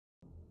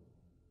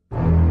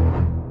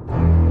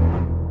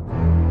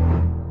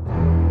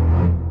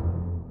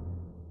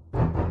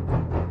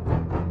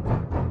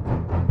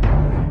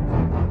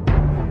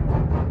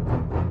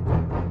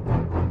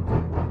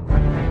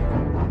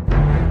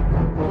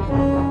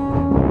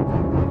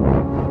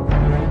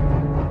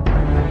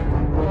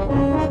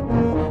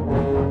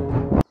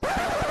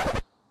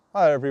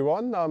Hi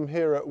everyone, I'm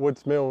here at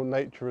Woods Mill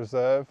Nature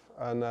Reserve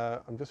and I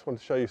just want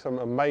to show you some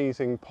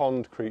amazing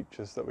pond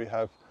creatures that we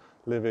have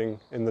living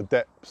in the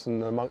depths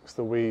and amongst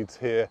the weeds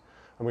here.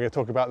 And we're going to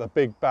talk about the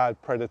big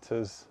bad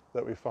predators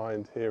that we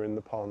find here in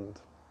the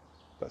pond.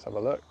 Let's have a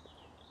look.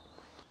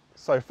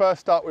 So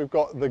first up we've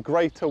got the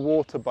greater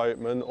water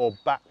boatman or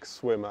back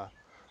swimmer.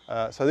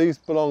 So these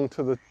belong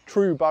to the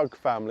true bug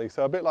family,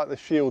 so a bit like the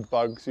shield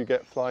bugs you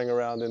get flying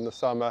around in the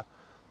summer.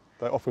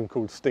 They're often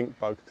called stink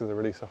bugs because they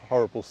release a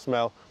horrible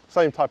smell.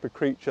 Same type of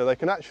creature. They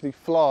can actually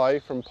fly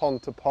from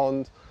pond to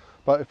pond,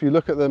 but if you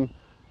look at them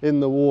in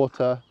the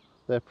water,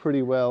 they're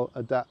pretty well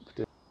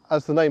adapted.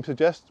 As the name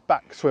suggests,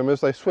 back swimmers,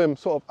 they swim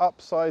sort of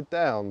upside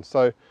down.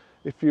 So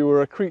if you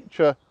were a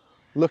creature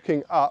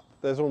looking up,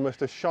 there's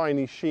almost a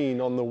shiny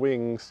sheen on the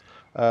wings,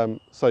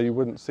 so you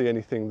wouldn't see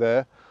anything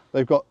there.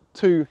 They've got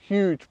two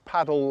huge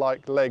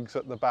paddle-like legs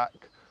at the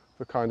back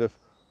for kind of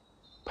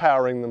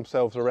powering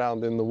themselves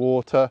around in the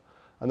water.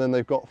 And then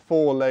they've got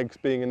four legs,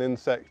 being an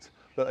insect,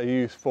 that are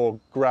used for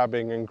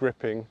grabbing and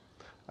gripping.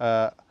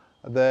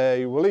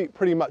 They will eat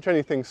pretty much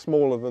anything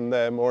smaller than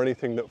them or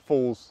anything that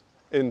falls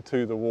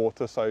into the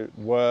water, so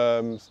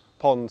worms,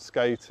 pond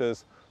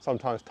skaters,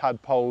 sometimes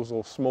tadpoles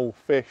or small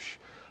fish.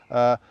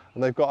 And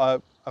they've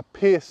got a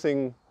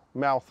piercing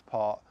mouth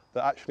part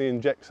that actually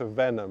injects a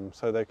venom,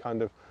 so they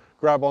kind of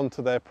grab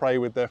onto their prey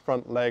with their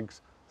front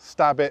legs,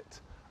 stab it,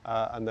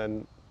 and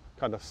then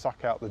kind of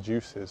suck out the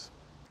juices.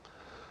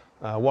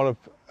 One of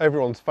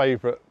everyone's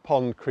favourite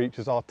pond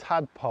creatures are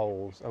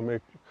tadpoles, and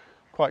we're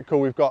quite cool.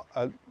 We've got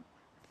a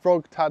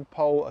frog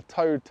tadpole, a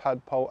toad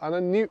tadpole and a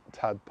newt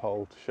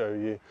tadpole to show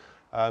you.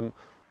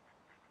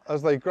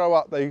 As they grow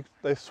up, they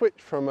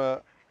switch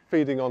from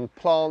feeding on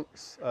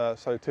plants,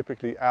 so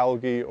typically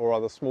algae or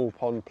other small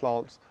pond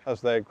plants,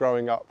 as they're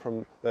growing up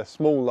from their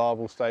small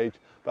larval stage.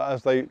 But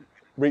as they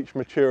reach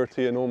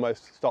maturity and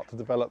almost start to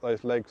develop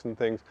those legs and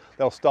things,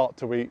 they'll start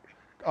to eat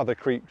other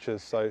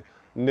creatures, so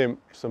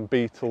nymphs and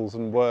beetles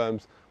and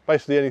worms,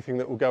 basically anything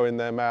that will go in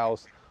their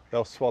mouths,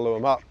 they'll swallow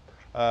them up,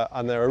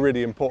 and they're a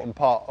really important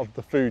part of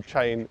the food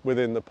chain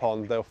within the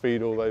pond. They'll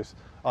feed all those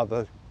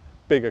other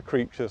bigger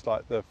creatures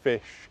like the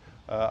fish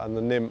and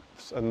the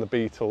nymphs and the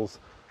beetles.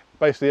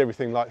 Basically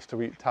everything likes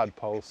to eat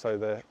tadpoles,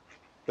 so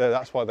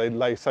that's why they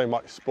lay so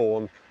much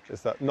spawn,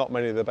 is that not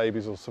many of the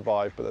babies will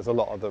survive, but there's a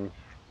lot of them,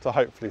 so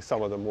hopefully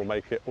some of them will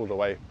make it all the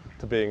way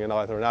to being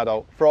either an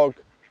adult frog,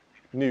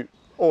 newt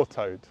or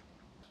toad.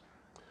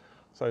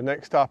 So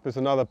next up is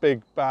another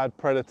big bad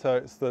predator.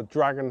 It's the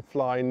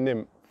Dragonfly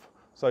Nymph.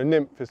 So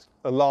nymph is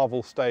a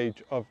larval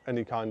stage of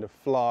any kind of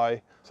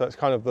fly. So it's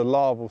kind of the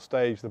larval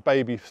stage, the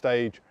baby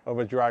stage of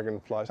a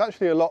dragonfly. It's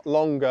actually a lot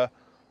longer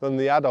than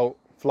the adult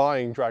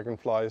flying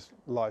dragonfly's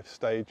life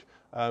stage.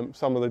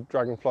 Some of the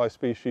dragonfly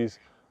species,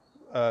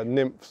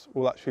 nymphs,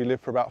 will actually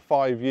live for about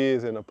 5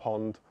 years in a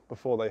pond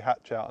before they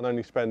hatch out and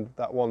only spend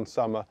that one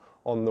summer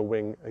on the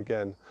wing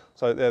again.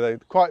 So they're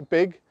quite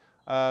big.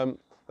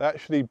 They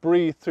actually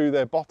breathe through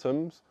their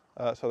bottoms,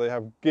 so they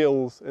have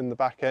gills in the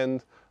back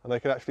end, and they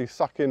can actually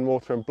suck in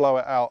water and blow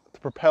it out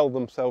to propel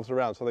themselves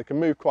around, so they can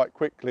move quite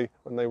quickly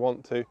when they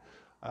want to.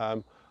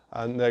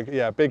 And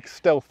they're a big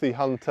stealthy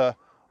hunter,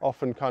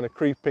 often kind of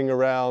creeping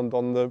around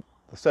on the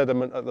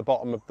sediment at the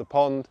bottom of the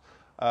pond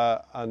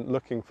and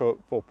looking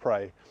for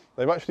prey.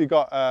 They've actually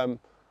got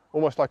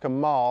almost like a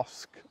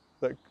mask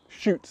that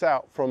shoots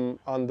out from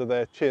under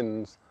their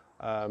chins,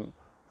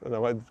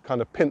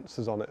 kind of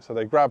pincers on it, so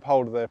they grab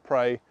hold of their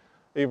prey.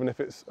 Even if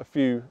it's a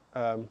few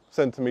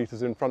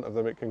centimetres in front of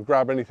them, it can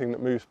grab anything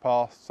that moves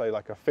past, say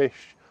like a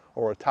fish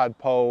or a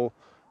tadpole,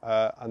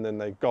 and then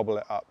they gobble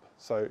it up.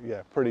 So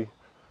yeah, pretty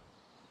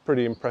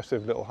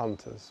impressive little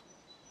hunters.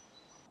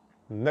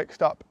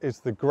 Next up is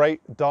the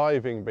great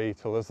diving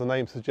beetle. As the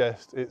name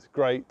suggests, it's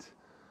great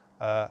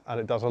and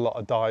it does a lot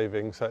of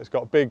diving. So it's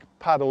got big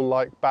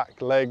paddle-like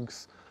back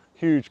legs,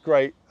 huge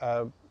great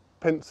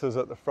pincers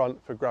at the front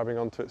for grabbing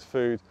onto its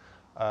food,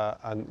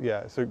 and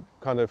yeah, it's a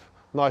kind of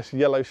nice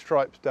yellow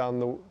stripes down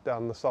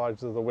the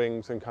sides of the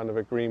wings and kind of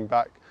a green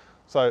back.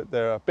 So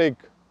they're a big,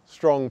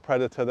 strong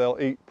predator. They'll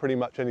eat pretty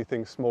much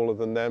anything smaller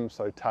than them,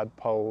 so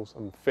tadpoles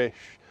and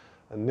fish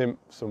and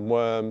nymphs and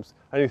worms,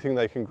 anything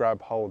they can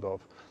grab hold of.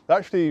 They're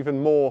actually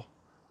even more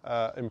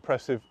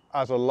impressive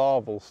as a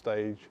larval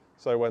stage.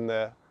 So when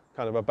they're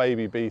kind of a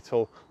baby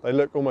beetle, they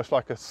look almost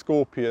like a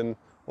scorpion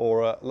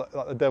or like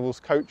the devil's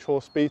coach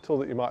horse beetle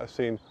that you might have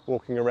seen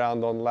walking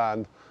around on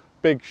land.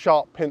 Big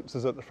sharp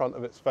pincers at the front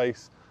of its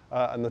face,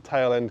 and the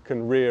tail end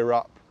can rear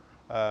up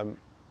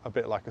a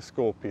bit like a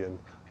scorpion.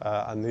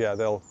 And yeah,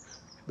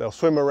 they'll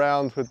swim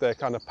around with their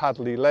kind of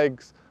paddly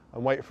legs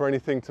and wait for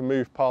anything to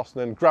move past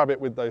and then grab it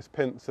with those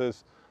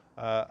pincers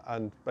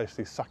and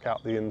basically suck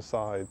out the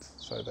insides.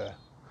 So they're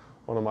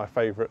one of my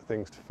favourite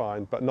things to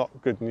find, but not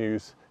good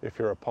news if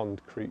you're a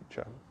pond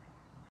creature.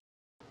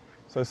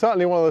 So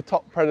certainly one of the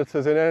top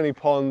predators in any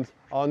pond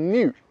are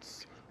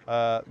newts.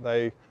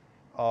 They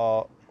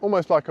are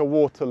almost like a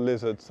water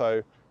lizard,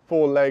 so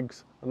 4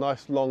 legs, a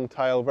nice long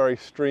tail, very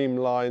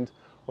streamlined.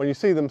 When you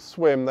see them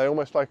swim, they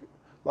almost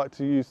like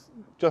to use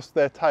just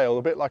their tail,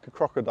 a bit like a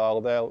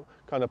crocodile. They'll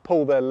kind of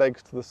pull their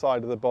legs to the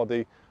side of the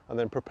body and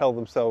then propel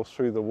themselves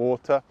through the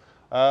water.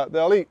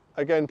 They'll eat,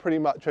 again, pretty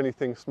much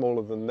anything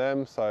smaller than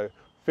them, so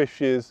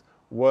fishes,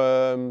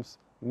 worms,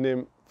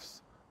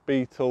 nymphs,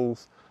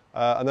 beetles,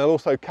 and they'll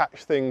also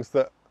catch things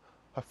that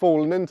have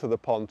fallen into the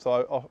pond.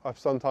 So I've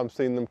sometimes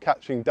seen them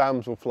catching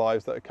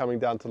damselflies that are coming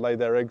down to lay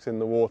their eggs in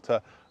the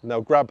water, and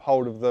they'll grab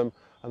hold of them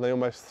and they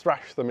almost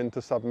thrash them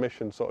into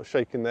submission, sort of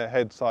shaking their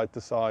head side to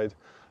side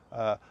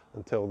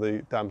until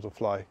the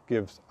damselfly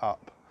gives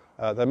up.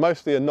 They're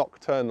mostly a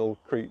nocturnal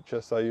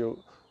creature, so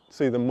you'll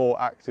see them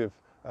more active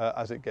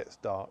as it gets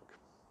dark.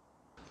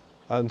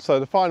 And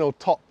so the final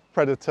top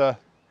predator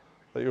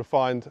that you'll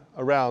find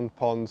around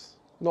ponds,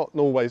 not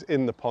always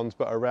in the ponds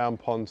but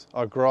around ponds,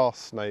 are grass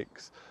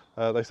snakes.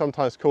 They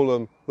sometimes call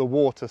them the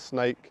water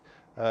snake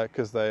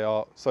because they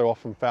are so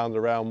often found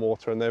around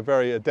water, and they're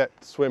very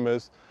adept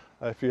swimmers.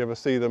 If you ever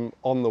see them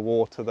on the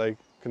water, they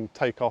can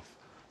take off,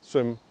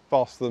 swim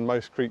faster than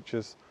most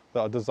creatures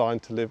that are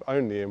designed to live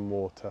only in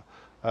water.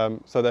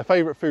 So their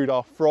favourite food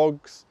are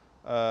frogs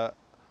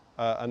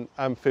and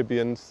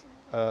amphibians.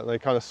 They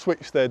kind of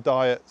switch their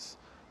diets.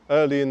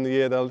 Early in the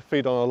year they'll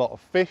feed on a lot of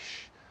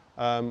fish,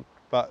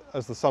 but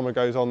as the summer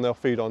goes on they'll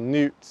feed on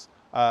newts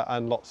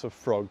and lots of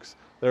frogs.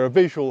 They're a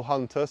visual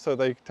hunter, so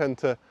they tend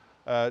to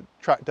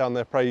track down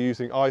their prey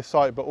using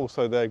eyesight, but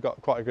also they've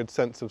got quite a good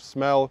sense of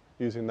smell,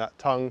 using that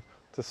tongue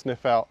to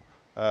sniff out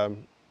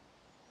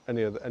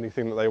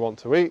anything that they want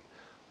to eat.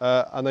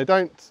 And they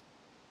don't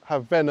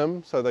have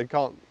venom, so they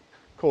can't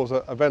cause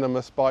a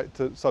venomous bite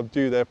to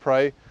subdue their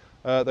prey.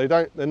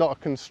 They're not a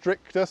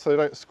constrictor, so they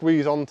don't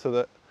squeeze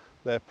onto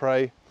their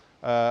prey,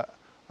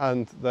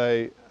 and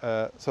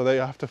so they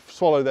have to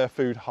swallow their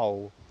food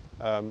whole.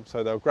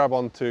 So they'll grab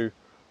onto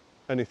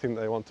anything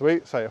that they want to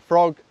eat, say a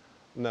frog,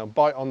 and they'll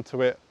bite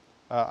onto it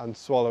and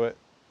swallow it,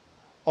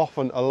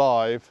 often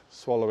alive,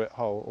 swallow it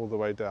whole all the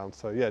way down.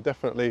 So yeah,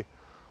 definitely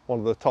one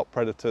of the top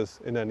predators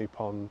in any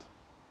pond.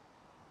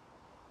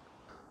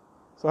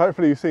 So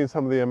hopefully you've seen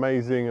some of the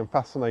amazing and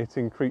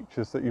fascinating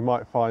creatures that you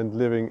might find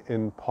living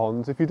in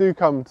ponds. If you do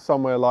come to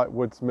somewhere like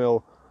Woods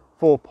Mill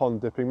for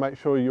pond dipping, make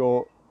sure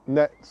your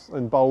nets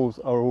and bowls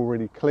are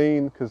already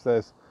clean, because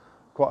there's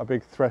quite a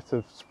big threat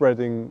of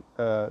spreading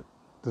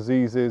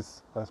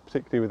diseases,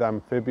 particularly with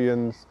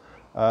amphibians.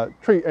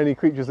 Treat any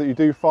creatures that you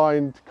do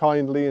find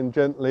kindly and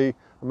gently,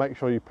 and make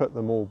sure you put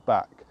them all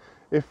back.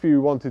 If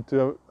you wanted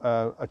to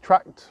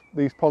attract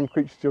these pond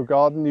creatures to your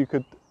garden, you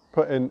could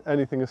put in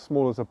anything as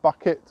small as a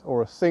bucket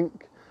or a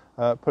sink,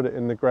 put it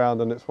in the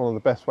ground, and it's one of the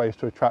best ways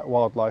to attract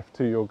wildlife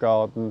to your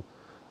garden.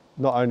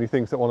 Not only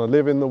things that want to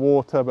live in the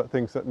water, but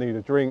things that need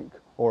a drink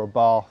or a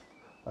bath,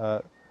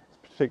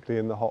 particularly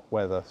in the hot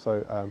weather.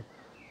 So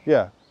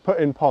yeah, put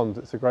in ponds.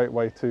 It's a great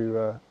way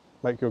to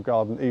make your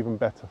garden even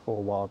better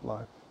for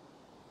wildlife.